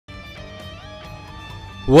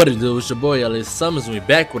What it do? It's your boy LASummers. We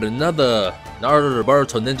back with another Naruto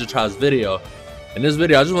Boruto Ninja Tribes video. In this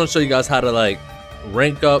video, I just want to show you guys how to like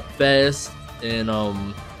rank up fast in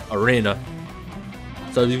arena.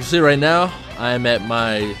 So as you can see right now, I am at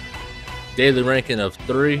my daily ranking of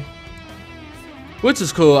 3, which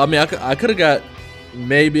is cool. I mean, I could have got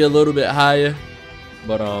maybe a little bit higher,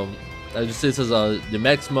 but as you see, it says the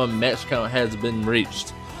maximum match count has been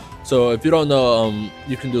reached. So if you don't know,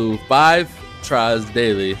 you can do 5 tries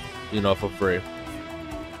daily, you know, for free.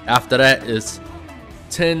 After that is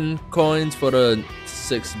 10 coins for the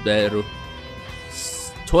 6th battle,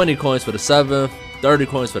 20 coins for the 7th, 30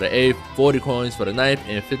 coins for the 8th, 40 coins for the 9th,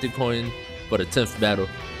 and 50 coins for the 10th battle.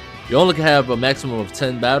 You only can have a maximum of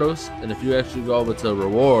 10 battles, and if you actually go over to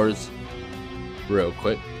rewards real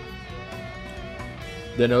quick,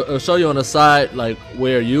 then it'll show you on the side like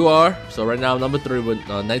where you are. So right now I'm number 3 with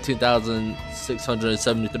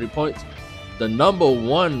 19,673 points. The number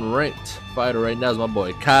 1 ranked fighter right now is my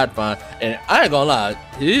boy Codfine, and I ain't gonna lie,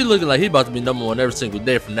 he looking like he about to be number 1 every single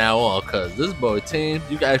day from now on. Cause this boy team,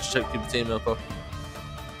 you can actually check people's team info.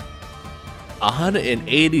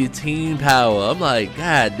 180 team power. I'm like,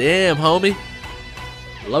 god damn, homie.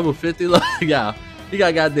 Level 50, look, yeah, he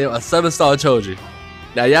got goddamn a 7-star Choji.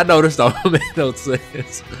 Now y'all know this don't make no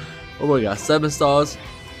sense. Oh boy, got 7 stars.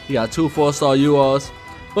 He got 2 4-star URs,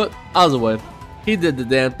 but either way, he did the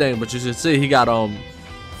damn thing. But you should see he got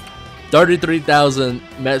 33,000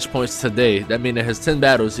 match points today. That means in his 10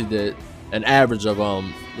 battles he did an average of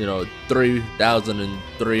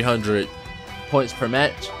 3,300 points per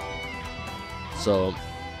match. So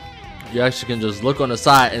you actually can just look on the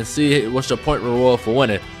side and see what's your point reward for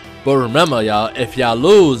winning. But remember, y'all, if y'all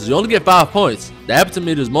lose, you only get 5 points. That happened to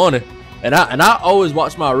me this morning, and I always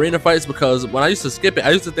watch my arena fights, because when I used to skip it, I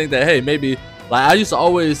used to think that, hey, maybe like I used to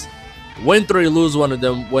always win 3, lose 1, and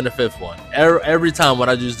then win the 5th one every time when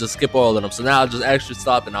I used to skip all of them. So now I just actually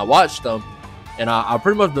stopped and I watched them, and I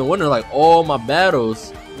pretty much been winning like all my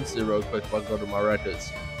battles. Let me see real quick if I go to my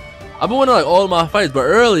records. I've been winning like all of my fights, but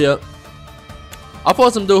earlier I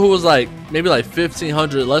fought some dude who was like maybe like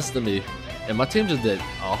 1,500 less than me, and my team just did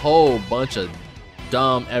a whole bunch of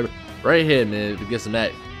dumb right here, man, to get some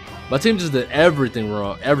act. My team just did everything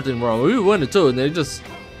wrong. We were winning too, and they just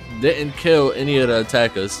didn't kill any of the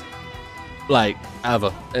attackers, like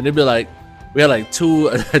ever. And it'd be like we had like 2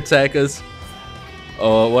 attackers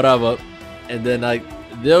or whatever, and then like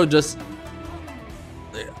they'll just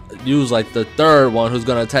use like the 3rd one who's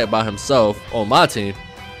gonna attack by himself on my team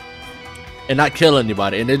and not kill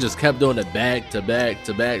anybody, and they just kept doing it back to back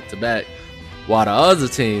to back to back, while the other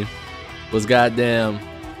team was goddamn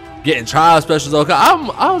getting trial specials. Okay,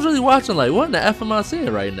 I was really watching like, what in the F am I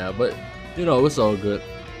seeing right now? But you know, it's all good.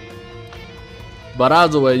 But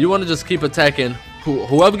either way, you want to just keep attacking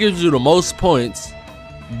whoever gives you the most points,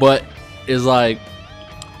 but is like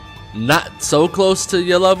not so close to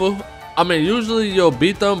your level. I mean, usually you'll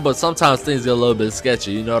beat them, but sometimes things get a little bit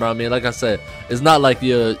sketchy, you know what I mean? Like I said, it's not like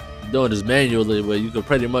you're doing this manually where you can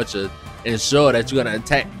pretty much ensure that you're gonna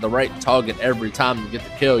attack the right target every time you get the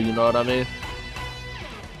kill, you know what I mean?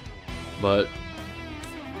 But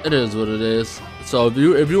it is what it is. So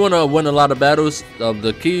if you want to win a lot of battles,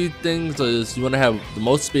 the key things is you want to have the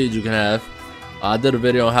most speed you can have. I did a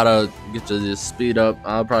video on how to get your speed up.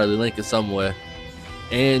 I'll probably link it somewhere.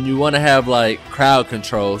 And you want to have like crowd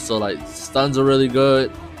control, so like stuns are really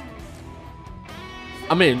good.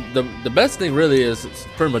 I mean, the best thing really is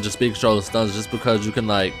pretty much just speed control and stuns, just because you can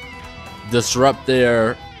like disrupt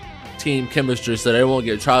their team chemistry so they won't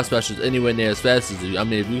get trial specials anywhere near as fast as you. I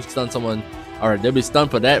mean, if you stun someone, alright, they'll be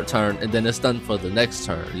stunned for that turn, and then they're stunned for the next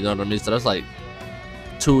turn, you know what I mean? So that's like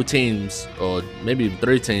 2 teams or maybe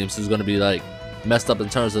 3 teams who's gonna be like messed up in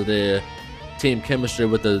terms of their team chemistry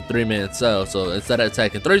with the 3-man cell. So instead of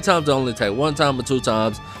attacking 3 times, they only attack 1 time or 2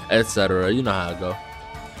 times, etc. You know how it go.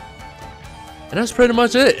 And that's pretty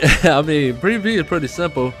much it. I mean, PvP is pretty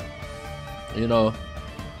simple, you know.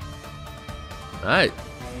 Alright,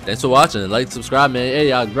 thanks for watching. Like, subscribe, man. Hey,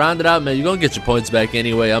 y'all, grind it out, man. You're gonna get your points back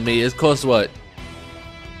anyway. I mean, it costs what,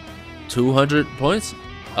 200 points,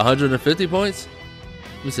 150 points.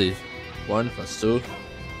 Let me see, 1 plus 2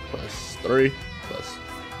 plus 3 plus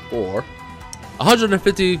 4,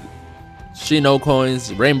 150 Shino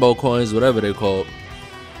coins, rainbow coins, whatever they're called,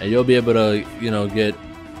 and you'll be able to, you know, get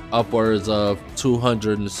upwards of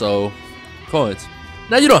 200 and so coins.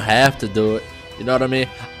 Now you don't have to do it, you know what I mean?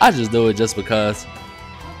 I just do it just because.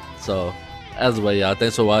 So as the way, y'all,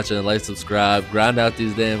 thanks for watching. Like, subscribe, grind out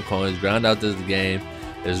these damn coins, grind out this game.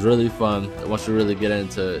 It's really fun once you really get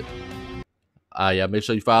into it. Yeah, make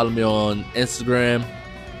sure you follow me on Instagram,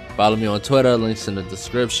 follow me on Twitter, links in the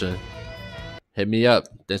description. hit me up.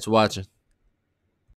 Thanks for watching.